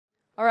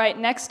All right,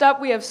 next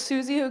up we have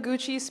Suzy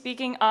Higuchi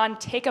speaking on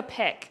Take a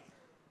Pic.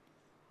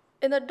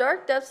 In the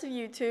dark depths of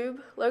YouTube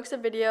lurks a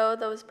video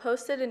that was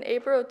posted in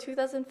April of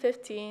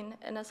 2015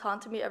 and has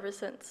haunted me ever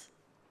since.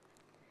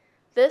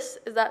 This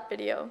is that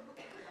video.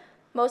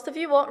 Most of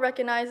you won't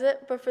recognize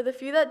it, but for the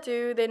few that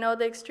do, they know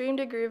the extreme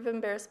degree of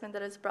embarrassment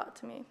that it's brought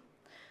to me.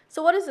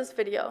 So what is this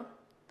video?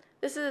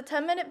 This is a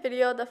 10-minute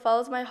video that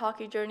follows my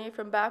hockey journey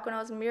from back when I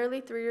was merely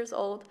 3 years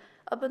old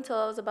up until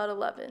I was about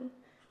 11.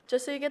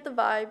 Just so you get the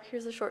vibe,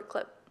 here's a short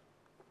clip.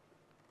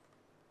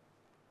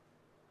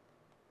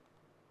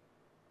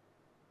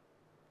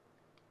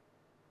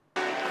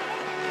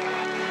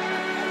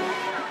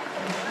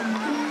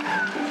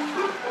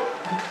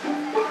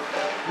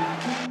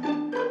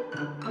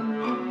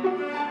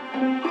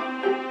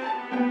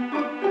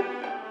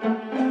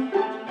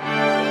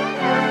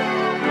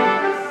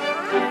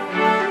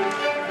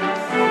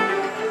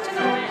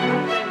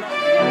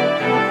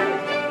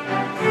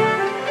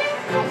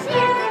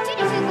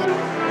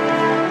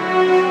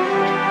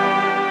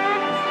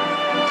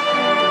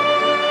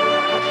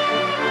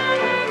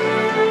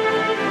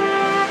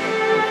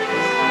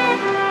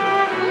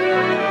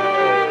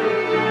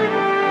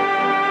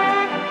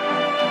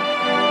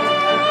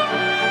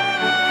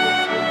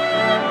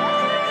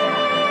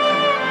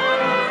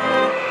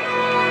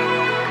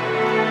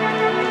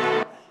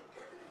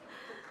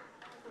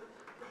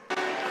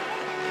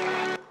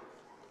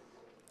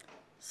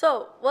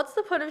 So, what's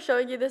the point of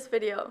showing you this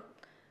video?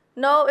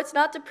 No, it's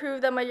not to prove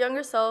that my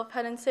younger self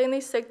had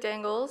insanely sick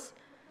dangles,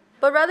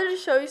 but rather to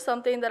show you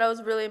something that I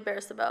was really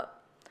embarrassed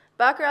about.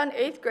 Back around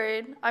 8th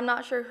grade, I'm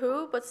not sure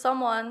who, but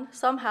someone,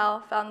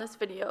 somehow, found this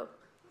video.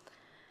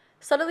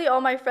 Suddenly, all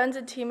my friends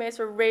and teammates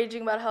were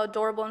raging about how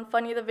adorable and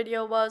funny the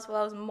video was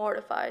while I was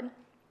mortified.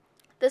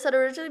 This had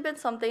originally been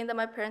something that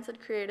my parents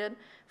had created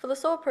for the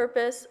sole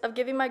purpose of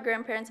giving my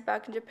grandparents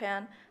back in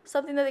Japan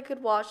something that they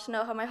could watch to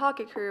know how my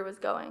hockey career was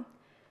going.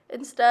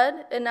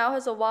 Instead, it now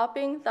has a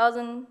whopping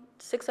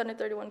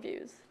 1,631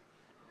 views.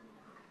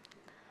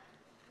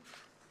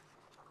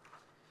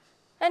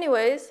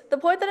 Anyways, the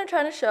point that I'm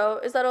trying to show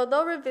is that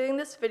although revealing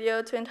this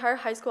video to an entire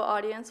high school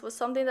audience was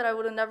something that I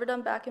would have never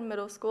done back in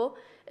middle school,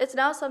 it's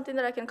now something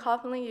that I can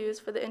confidently use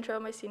for the intro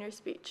of my senior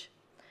speech.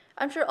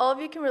 I'm sure all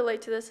of you can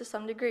relate to this to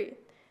some degree.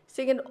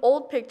 Seeing an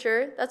old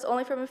picture that's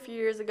only from a few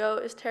years ago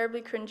is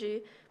terribly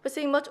cringy, but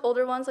seeing much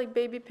older ones like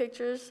baby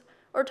pictures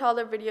or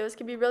toddler videos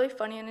can be really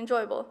funny and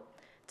enjoyable.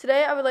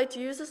 Today, I would like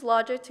to use this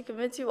logic to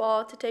convince you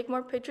all to take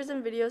more pictures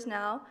and videos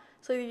now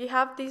so that you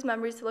have these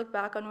memories to look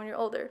back on when you're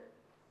older.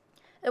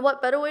 And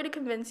what better way to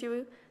convince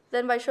you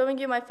than by showing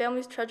you my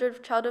family's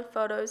treasured childhood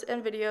photos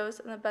and videos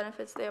and the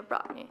benefits they have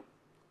brought me.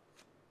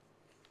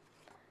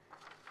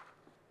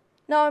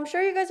 Now, I'm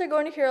sure you guys are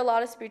going to hear a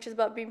lot of speeches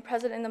about being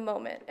present in the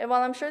moment, and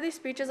while I'm sure these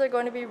speeches are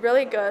going to be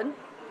really good,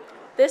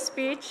 this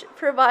speech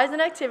provides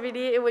an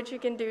activity in which you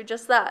can do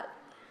just that.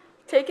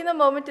 Taking the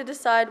moment to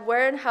decide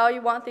where and how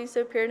you want things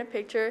to appear in a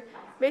picture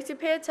makes you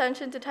pay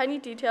attention to tiny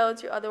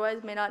details you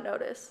otherwise may not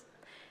notice.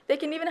 They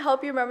can even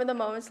help you remember the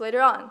moments later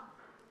on.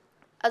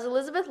 As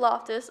Elizabeth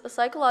Loftus, a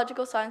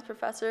psychological science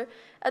professor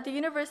at the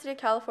University of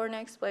California,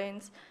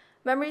 explains,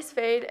 memories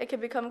fade and can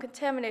become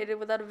contaminated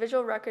without a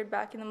visual record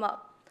backing them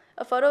up.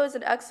 A photo is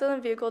an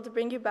excellent vehicle to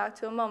bring you back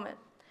to a moment.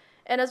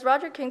 And as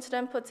Roger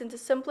Kingston puts into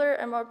simpler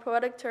and more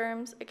poetic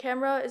terms, a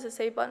camera is a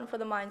safe button for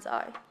the mind's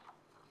eye.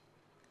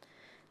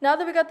 Now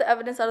that we got the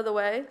evidence out of the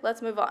way,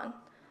 let's move on.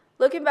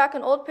 Looking back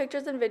on old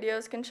pictures and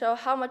videos can show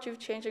how much you've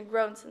changed and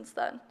grown since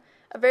then.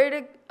 A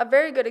very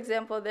good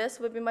example of this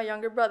would be my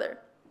younger brother.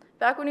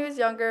 Back when he was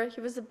younger,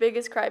 he was the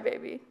biggest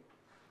crybaby.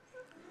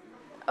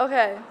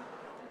 Okay,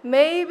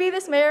 maybe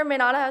this may or may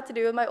not have to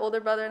do with my older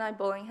brother and I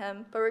bullying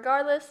him, but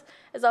regardless,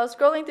 as I was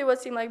scrolling through what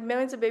seemed like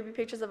millions of baby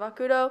pictures of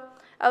Hakuto,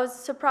 I was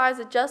surprised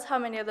at just how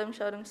many of them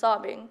showed him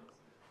sobbing.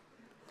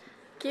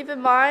 Keep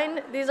in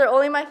mind, these are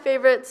only my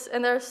favorites,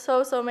 and there are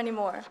so many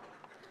more.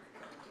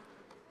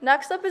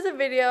 Next up is a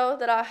video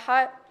that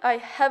I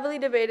heavily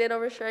debated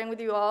over sharing with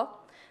you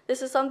all.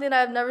 This is something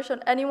I have never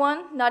shown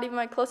anyone, not even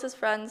my closest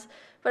friends,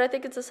 but I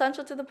think it's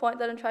essential to the point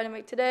that I'm trying to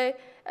make today,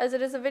 as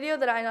it is a video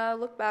that I now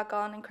look back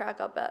on and crack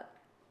up at.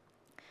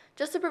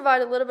 Just to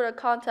provide a little bit of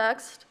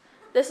context,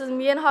 this is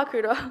me and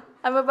Hakuto.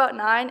 I'm about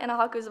 9, and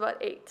Haku's about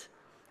 8.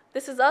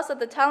 This is us at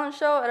the talent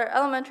show at our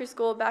elementary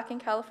school back in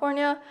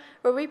California,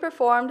 where we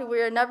performed We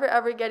Are Never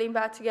Ever Getting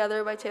Back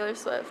Together by Taylor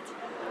Swift.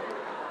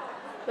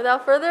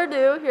 Without further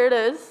ado, here it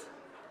is.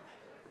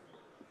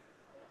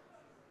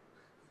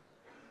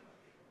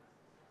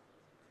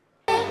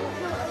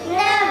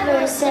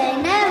 Never say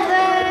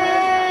never.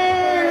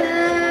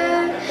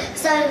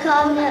 Started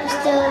calling up,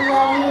 still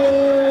love you.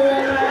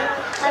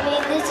 I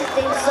mean, this is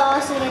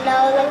exhausting, you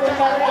know, like we're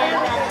never getting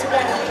back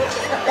together.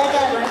 Like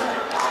ever.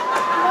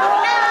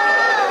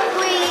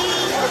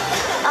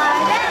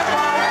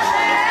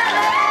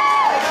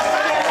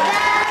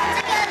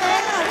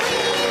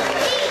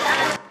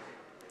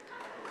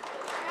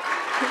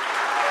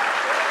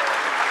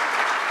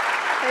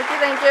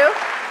 Thank you.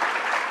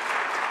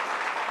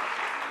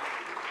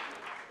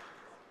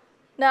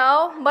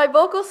 my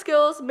vocal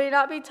skills may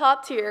not be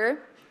top tier,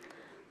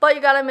 but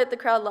you gotta admit the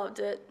crowd loved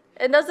it.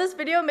 And does this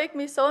video make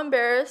me so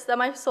embarrassed that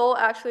my soul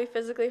actually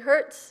physically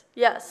hurts?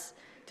 Yes.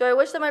 Do I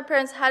wish that my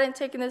parents hadn't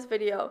taken this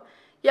video?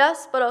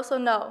 Yes, but also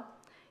no.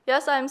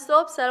 Yes, I am still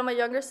upset at my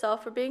younger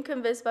self for being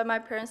convinced by my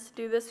parents to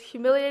do this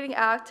humiliating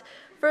act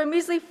for a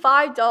measly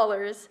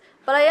 $5,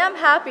 but I am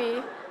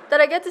happy that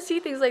I get to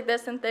see things like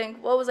this and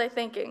think, what was I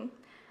thinking?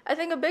 I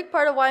think a big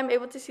part of why I'm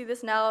able to see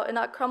this now and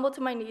not crumble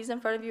to my knees in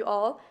front of you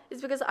all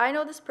is because I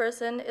know this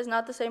person is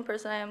not the same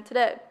person I am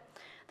today.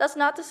 That's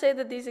not to say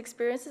that these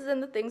experiences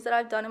and the things that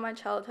I've done in my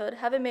childhood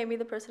haven't made me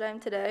the person I am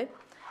today.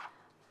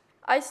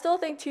 I still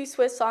think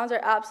T-Swiss songs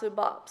are absolute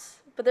bops,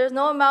 but there's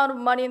no amount of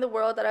money in the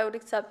world that I would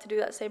accept to do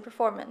that same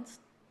performance.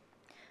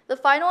 The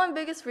final and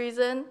biggest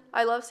reason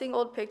I love seeing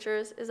old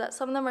pictures is that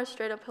some of them are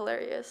straight up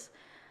hilarious.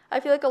 I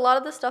feel like a lot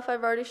of the stuff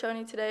I've already shown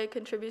you today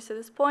contributes to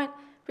this point,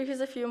 but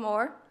here's a few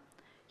more.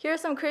 Here are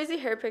some crazy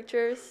hair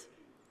pictures.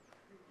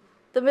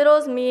 The middle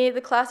is me, the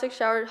classic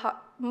showered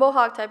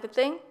mohawk type of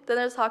thing. Then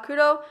there's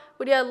Hakuto,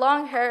 when he had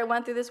long hair and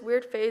went through this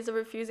weird phase of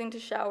refusing to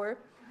shower.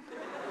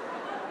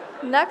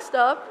 Next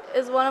up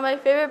is one of my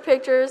favorite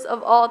pictures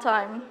of all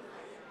time.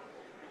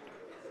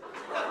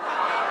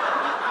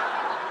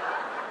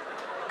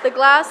 The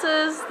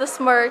glasses, the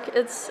smirk,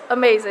 it's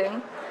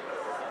amazing.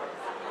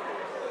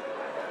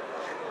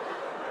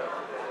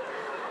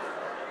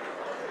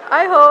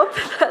 I hope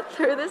that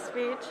through this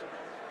speech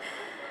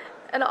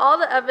and all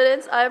the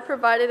evidence I have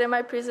provided in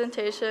my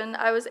presentation,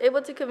 I was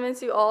able to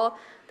convince you all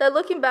that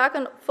looking back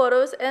on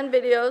photos and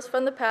videos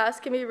from the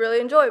past can be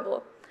really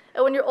enjoyable.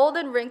 And when you're old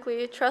and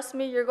wrinkly, trust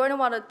me, you're going to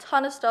want a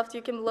ton of stuff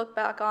you can look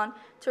back on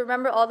to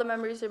remember all the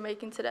memories you're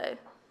making today.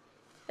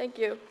 Thank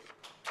you.